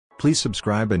Please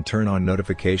subscribe and turn on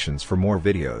notifications for more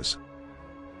videos.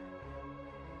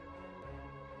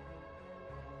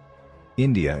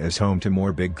 India is home to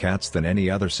more big cats than any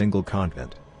other single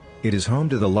continent. It is home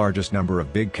to the largest number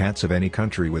of big cats of any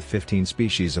country with 15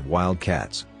 species of wild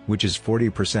cats, which is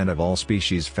 40% of all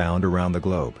species found around the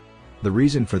globe. The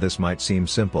reason for this might seem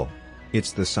simple.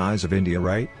 It's the size of India,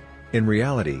 right? In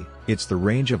reality, it's the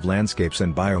range of landscapes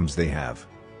and biomes they have.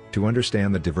 To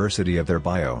understand the diversity of their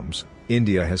biomes,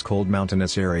 India has cold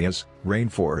mountainous areas,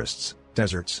 rainforests,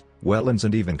 deserts, wetlands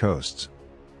and even coasts.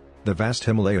 The vast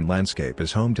Himalayan landscape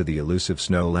is home to the elusive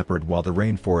snow leopard, while the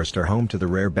rainforests are home to the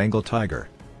rare Bengal tiger.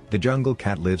 The jungle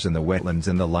cat lives in the wetlands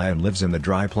and the lion lives in the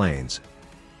dry plains.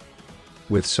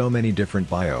 With so many different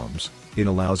biomes, it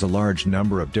allows a large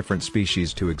number of different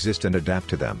species to exist and adapt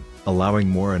to them, allowing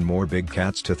more and more big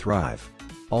cats to thrive.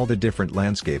 All the different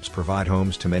landscapes provide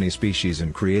homes to many species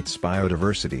and creates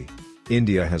biodiversity.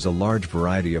 India has a large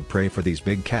variety of prey for these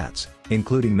big cats,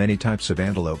 including many types of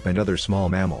antelope and other small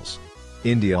mammals.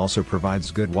 India also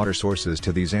provides good water sources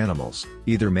to these animals,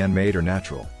 either man-made or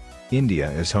natural. India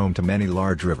is home to many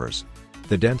large rivers.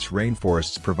 The dense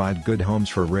rainforests provide good homes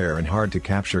for rare and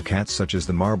hard-to-capture cats such as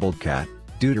the marbled cat,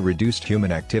 due to reduced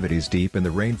human activities deep in the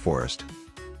rainforest.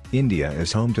 India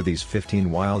is home to these 15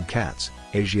 wild cats: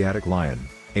 Asiatic lion,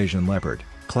 Asian leopard,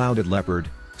 clouded leopard,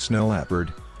 snow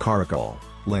leopard, caracal,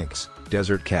 lynx,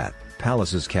 desert cat,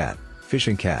 Pallas's cat,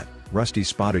 fishing cat, rusty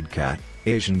spotted cat,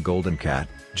 Asian golden cat,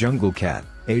 jungle cat,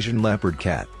 Asian leopard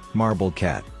cat, marbled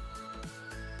cat.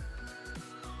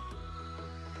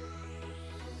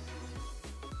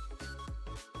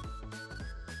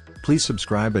 Please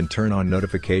subscribe and turn on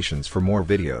notifications for more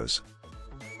videos.